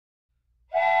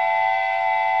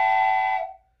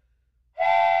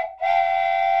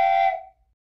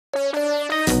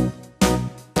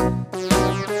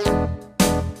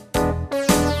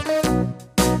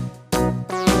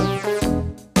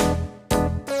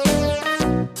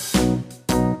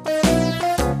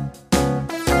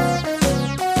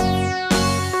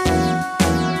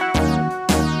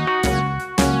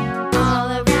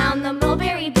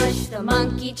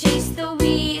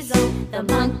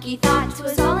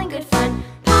in good fun.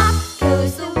 Pop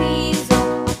goes the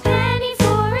weasel, a penny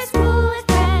for a spool of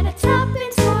thread, a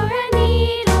tuppence for a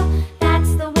needle.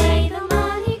 That's the way the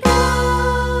money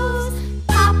goes.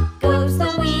 Pop goes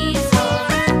the weasel.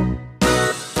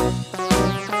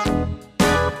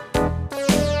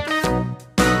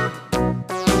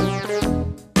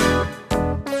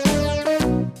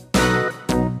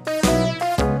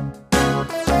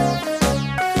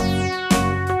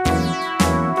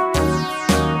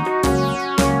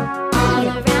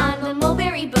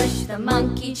 The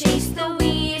monkey chased the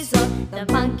weasel. The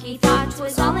monkey thought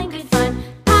 'twas all in good fun.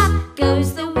 Pop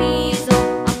goes the weasel,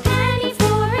 a penny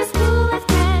for a spool of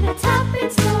thread, a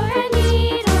tuppence for a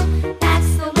needle.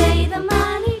 That's the way the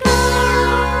money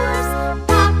goes.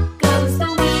 Pop goes the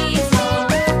weasel.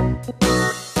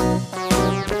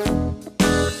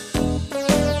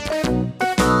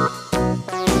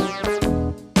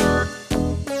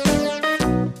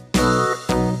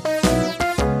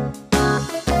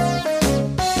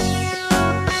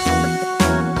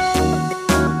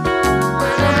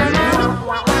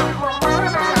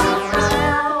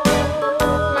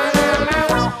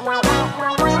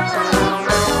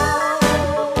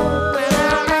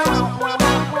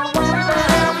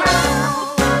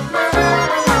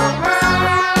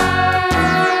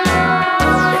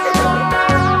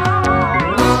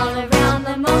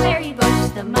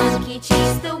 The monkey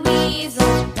chased the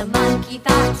weasel. The monkey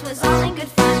thought 'twas all in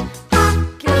good fun. Pop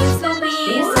goes the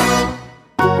weasel.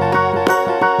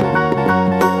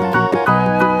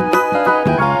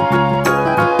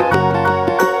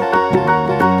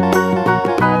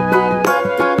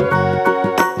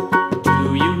 Do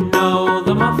you know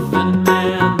the Muffin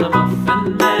Man, the Muffin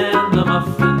Man, the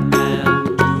Muffin Man?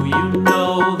 Do you know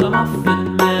the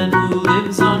Muffin Man who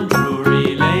lives on Drury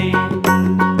Lane?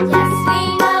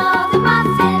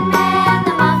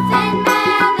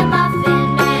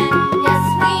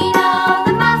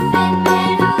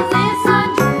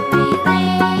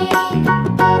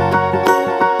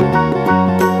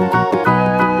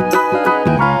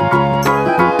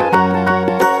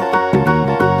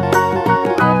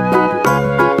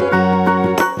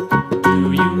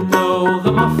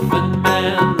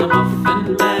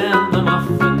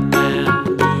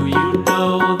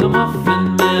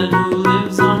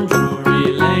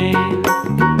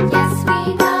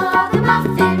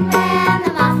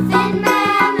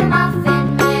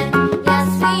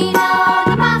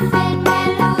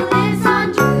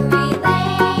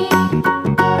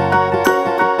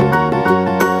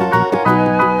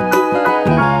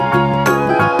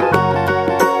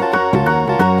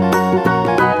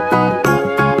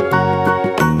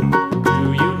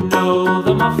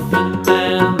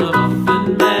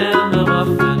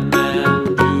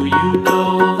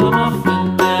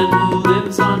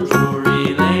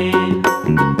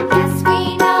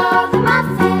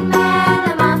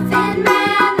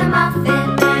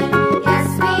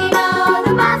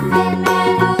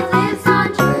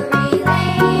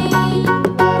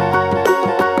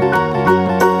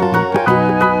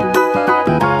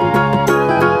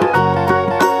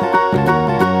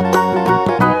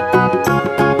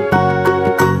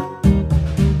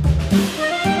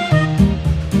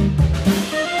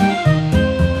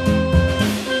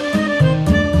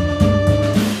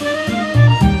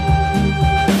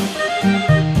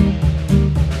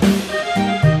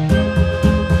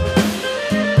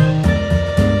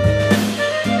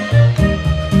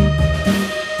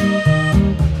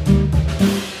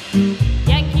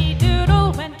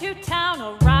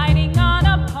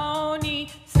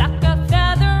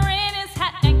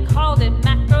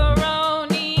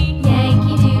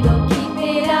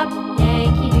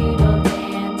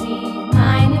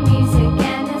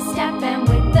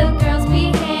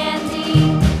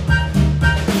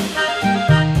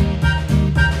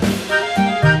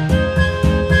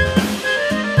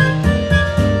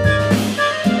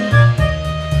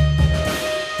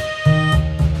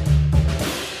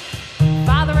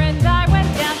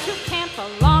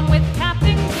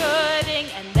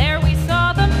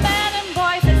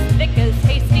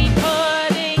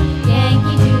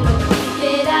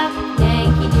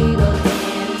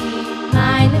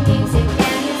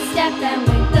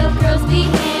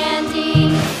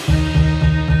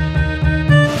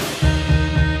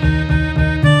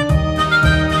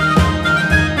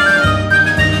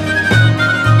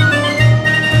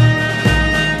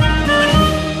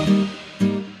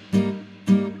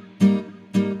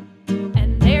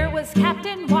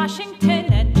 Washington.